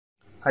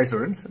Hi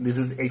students, this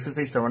is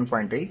exercise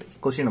 7.8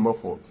 question number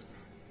 4.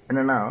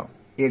 என்னன்னா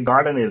a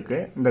garden இருக்கு.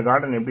 இந்த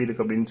garden எப்படி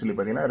இருக்கு அப்படினு சொல்லி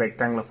பாத்தீங்கன்னா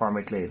rectangular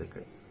formatல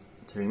இருக்கு.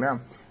 சரிங்களா?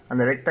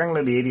 அந்த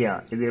rectangular area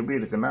இது எப்படி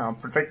இருக்குன்னா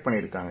protect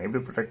பண்ணிருக்காங்க.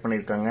 எப்படி protect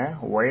பண்ணிருக்காங்க?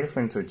 wire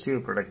fence வச்சு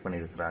protect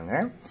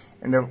பண்ணிருக்காங்க.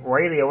 இந்த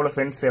wire எவ்வளவு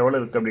fence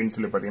எவ்வளவு இருக்கு அப்படினு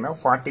சொல்லி பாத்தீங்கன்னா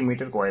 40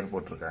 மீட்டருக்கு wire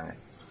போட்டுருக்காங்க.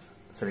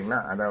 சரிங்களா?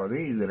 அதாவது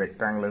இது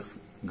rectangular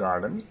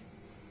garden.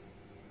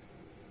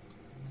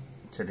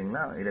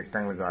 சரிங்களா?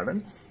 rectangular garden.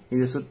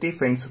 இது சுத்தி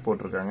fence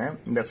போட்டுருக்காங்க.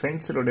 இந்த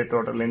fence உடைய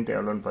total length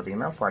எவ்வளவுன்னு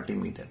பாத்தீங்கன்னா 40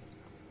 மீட்டர்.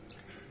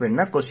 இப்போ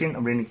என்ன क्वेश्चन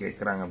அப்படினு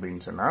கேக்குறாங்க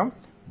அப்படினு சொன்னா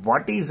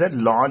what is the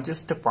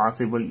largest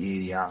possible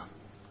area?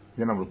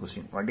 இது நம்ம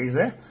question. What is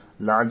the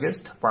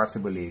largest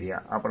possible area?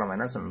 அப்ப நம்ம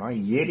என்ன சொல்லணும்?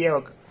 ஏரியா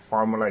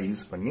ஃபார்முலா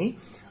யூஸ் பண்ணி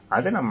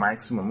அதை நம்ம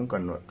மேக்ஸிமம்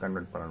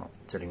கன்வர்ட் பண்ணனும்.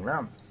 சரிங்களா?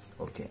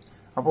 ஓகே.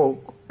 அப்போ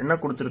என்ன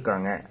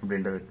கொடுத்திருக்காங்க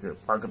அப்படின்றதுக்கு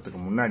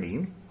பார்க்கிறதுக்கு முன்னாடி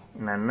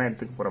நான் என்ன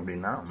எடுத்துக்க போறேன்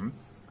அப்படினா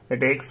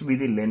let x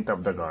be the length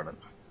of the garden.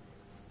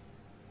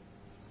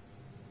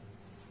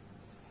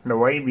 And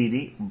y be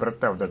the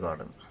breadth of the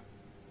garden.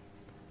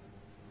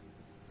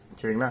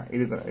 சரிங்களா?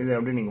 இது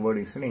அப்படியே நீங்க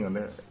வேர்டிங்ஸ் நீங்க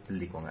வந்து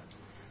எழுதிக்கோங்க.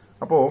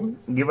 அப்போ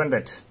given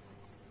that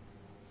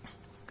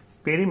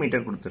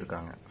பெரிமீட்டர்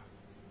கொடுத்திருக்காங்க.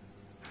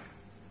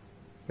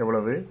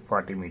 எவ்வளவு?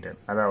 40 மீட்டர்.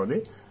 அதாவது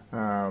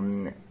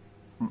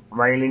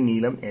வயலின்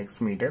நீளம்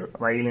x மீட்டர்,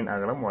 வயலின்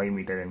அகலம் y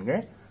மீட்டர்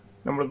என்க.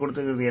 நமக்கு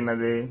கொடுத்திருக்கிறது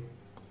என்னது?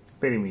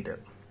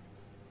 பெரிமீட்டர்.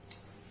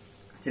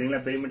 சரிங்களா?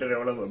 பெரிமீட்டர்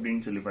எவ்வளவு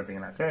அப்படினு சொல்லி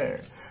பாத்தீங்கன்னாக்க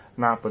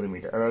 40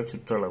 மீட்டர். அதாவது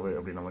சுற்றளவு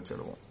அப்படி நம்ம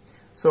சொல்லுவோம்.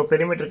 சோ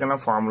பெரிமீட்டருக்கான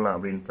ஃபார்முலா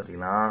அப்படினு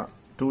பாத்தீங்கன்னா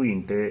 2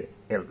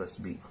 * L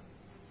 + B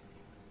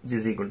which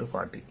is equal to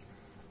 40.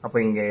 அப்ப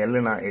இங்க L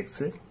னா x,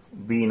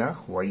 B னா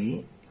y,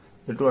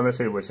 இந்த 2 அந்த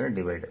சைடு போச்சுனா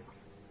டிவைட்.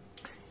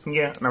 இங்க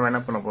நம்ம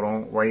என்ன பண்ண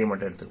போறோம்? y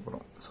மட்டும் எடுத்துக்க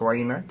போறோம். சோ y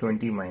னா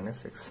 20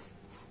 - x.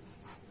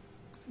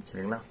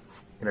 சரிங்களா?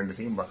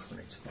 ரெண்டுத்தையும் பாக்ஸ்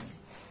பண்ணி வெச்சுக்கோங்க.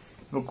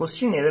 இப்போ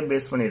क्वेश्चन எதை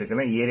பேஸ் பண்ணி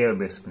இருக்குன்னா ஏரியாவை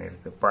பேஸ் பண்ணி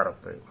இருக்கு.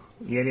 பரப்பு.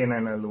 ஏரியானா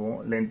என்ன எழுதுவோம்?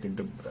 length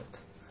into breadth.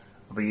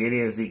 அப்ப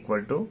area is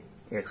equal to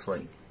xy.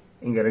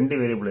 இங்க ரெண்டு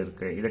வேரியபிள்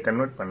இருக்கு. இத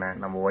கன்வர்ட் பண்ண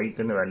நம்ம y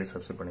க்கு இந்த வேல்யூ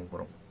சப்ஸ்டிட்யூட் பண்ணி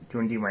போறோம்.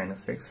 20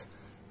 - x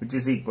which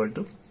is equal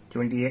to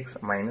 20x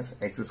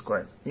 - x².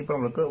 இப்போ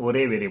நமக்கு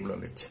ஒரே வேரியபிள்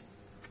வந்துச்சு.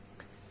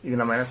 இது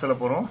நம்ம என்ன சொல்ல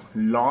போறோம்?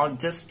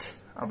 largest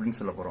அப்படினு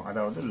சொல்ல போறோம்.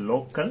 அதாவது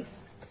லோக்கல்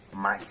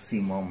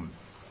மேக்ஸிமம்.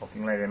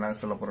 ஓகேங்களா? இது என்ன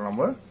சொல்ல போறோம்?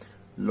 நம்ம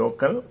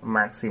லோக்கல்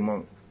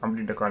மேக்ஸிமம்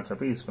அப்படின்ற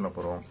கான்செப்ட் யூஸ் பண்ண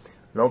போறோம்.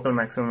 லோக்கல்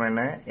மேக்ஸிமம்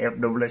என்ன?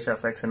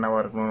 f(x) என்னவா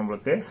இருக்கணும்?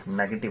 நமக்கு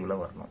நெகட்டிவ்ல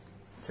வரணும்.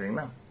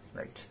 சரிங்களா?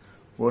 ரைட்.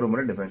 ஒரு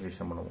முறை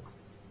டிஃபரன்ஷியேஷன் பண்ணுவோம்.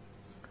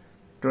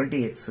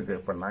 20x க்கு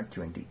பண்ணா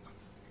 20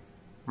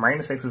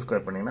 -x²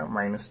 பண்ணீங்கன்னா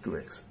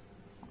 -2x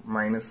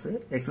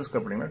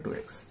 -x² பண்ணீங்கன்னா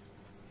 2x.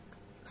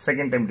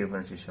 செகண்ட் டைம்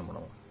டிஃபரன்ஷியேஷன்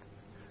பண்ணுவோம்.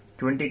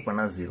 20 க்கு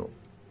பண்ணா 0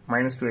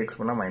 -2x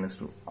பண்ணா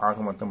 -2. ஆக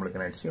மொத்தம் உங்களுக்கு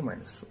என்ன ஆயிடுச்சு?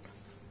 -2.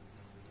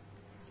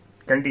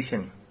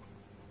 கண்டிஷன்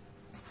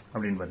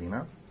அப்படினு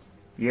பாத்தீங்கன்னா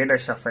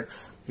a'(x)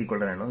 =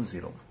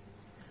 0.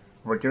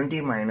 அப்ப 20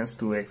 -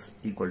 2x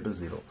 =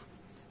 0.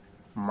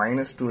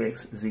 -2x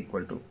is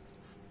equal to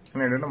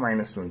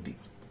 -20.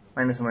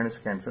 minus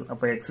cancel.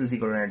 அப்ப x is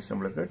equal to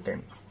நம்மளுக்கு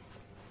 10.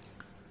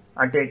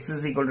 at x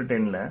is equal to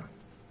 10 ல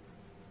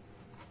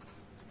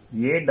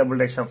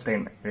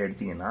a'(10)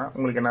 எடுத்தீங்கன்னா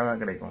உங்களுக்கு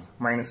என்னதான் கிடைக்கும்?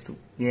 -2.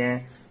 ஏன்?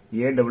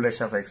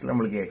 a'(x) ல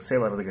உங்களுக்கு x ஏ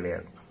வரது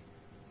கிடையாது.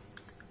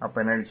 அப்ப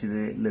என்ன ஆயிடுச்சு?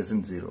 less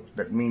than 0.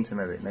 that means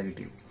என்னது?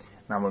 நெகட்டிவ்.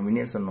 நாம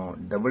முன்னே சொன்னோம்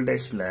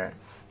 ''ல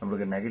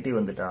நமக்கு நெகட்டிவ்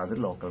வந்துட்டா அது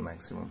லோக்கல்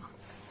மேக்ஸிமம்.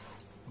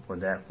 அப்போ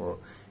therefore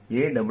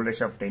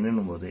a'(10)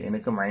 ன்னும்போது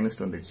எனக்கு -2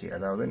 வந்துச்சு.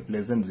 அதாவது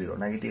less than 0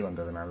 நெகட்டிவ்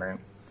வந்ததனால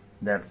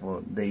therefore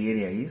the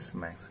area is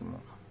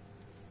maximum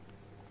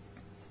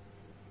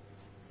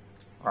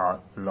or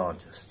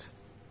largest.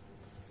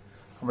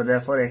 அப்ப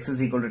therefore x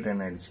is equal to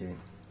 10 ஆயிடுச்சு.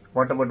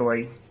 what about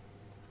y?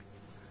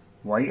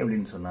 y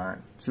அப்படினு சொன்னா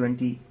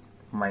 20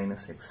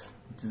 - x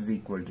which is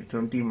equal to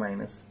 20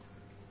 -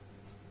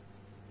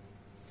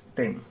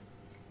 10.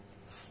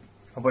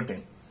 அப்போ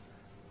 10.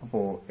 அப்போ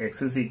x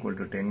is equal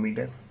to 10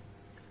 metre,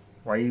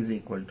 y is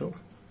equal to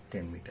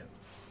 10 metre.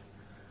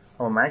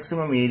 அப்போ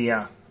maximum area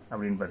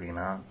அப்படின்னு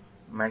பார்த்தீங்கன்னா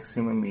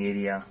maximum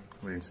area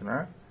அப்படின்னு சொன்னா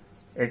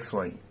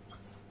xy.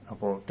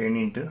 அப்போ 10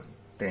 ×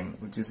 10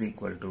 which is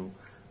equal to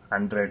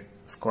 100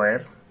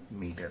 square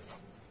metre.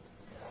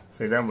 So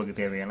இதான் உங்களுக்கு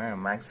தேவையான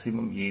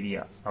maximum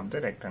area of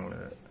the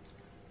rectangular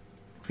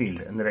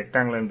field. இந்த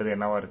ரெக்டாங்குலர்ன்றது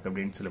என்னவா இருக்கு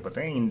அப்படின்னு சொல்லி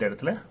பார்த்தா இந்த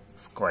இடத்துல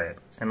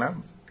ஸ்கொயர். ஏன்னா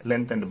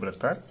length and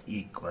breadth are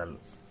equal.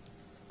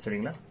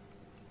 சரிங்களா?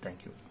 Thank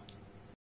you.